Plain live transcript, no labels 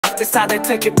Decided to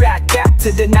take it back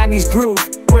to the 90s groove,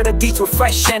 where the beats were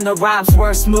fresh and the rhymes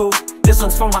were smooth. This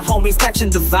one's for my homies catching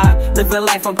the vibe, living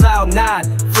life on cloud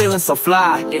 9, feeling so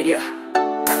fly. Yeah.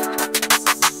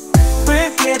 We're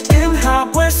getting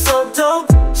hot, we're so dope,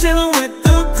 chilling with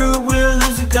the crew, we're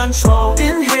losing control.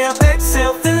 Inhale,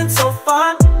 exhale, feeling so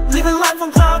fun, living life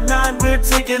on cloud 9, we're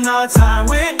taking our time.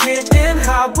 We're getting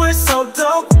hot, we're so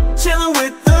dope, chilling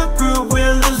with the crew,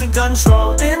 we're losing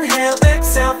control. Inhale,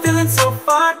 exhale, feeling so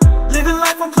fun, living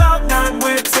life on cloud 9,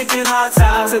 we're taking our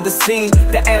time. To the scene,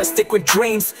 the air stick with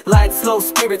dreams, light, slow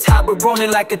spirits, how we're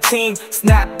rolling like a team.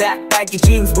 Snap back, baggy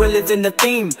jeans, we're living the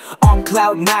theme. On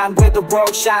cloud 9, where the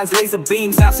world shines, laser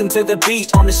beams, bouncing to the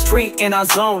beat, on the street, in our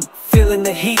zone. Feeling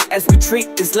the heat as we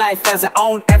treat this life as our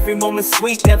own. Every moment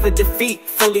sweet, never defeat,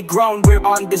 fully grown. We're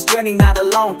on this journey, not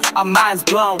alone, our minds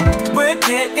blown. We're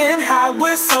getting high,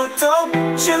 we're so dope,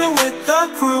 chilling with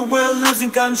the crew, we're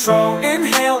losing control.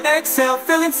 Inhale, exhale,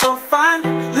 feeling so fine,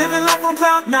 living life on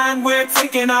cloud 9, we're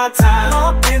taking our time.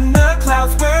 Up in the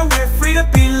clouds where we're free to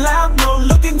be loud, no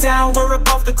looking down, we're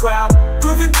above the crowd,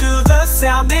 grooving to the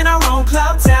sound in our own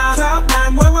cloud town. Cloud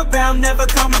 9 where we're bound, never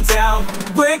coming down.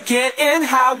 We're getting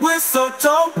high, we're so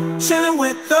dope, chilling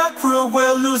with the crew,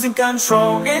 we're losing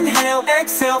control. Inhale,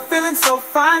 exhale, feeling so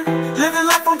fine, living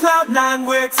life on cloud 9,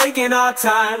 we're taking our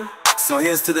time. So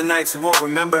here's to the nights we won't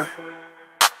remember,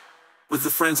 with the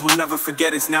friends we'll never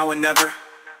forget, it's now or never.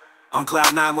 On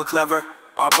cloud 9 we're clever,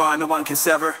 our bond no one can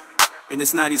sever. In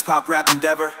this 90s pop rap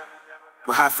endeavor,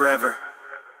 we're high forever.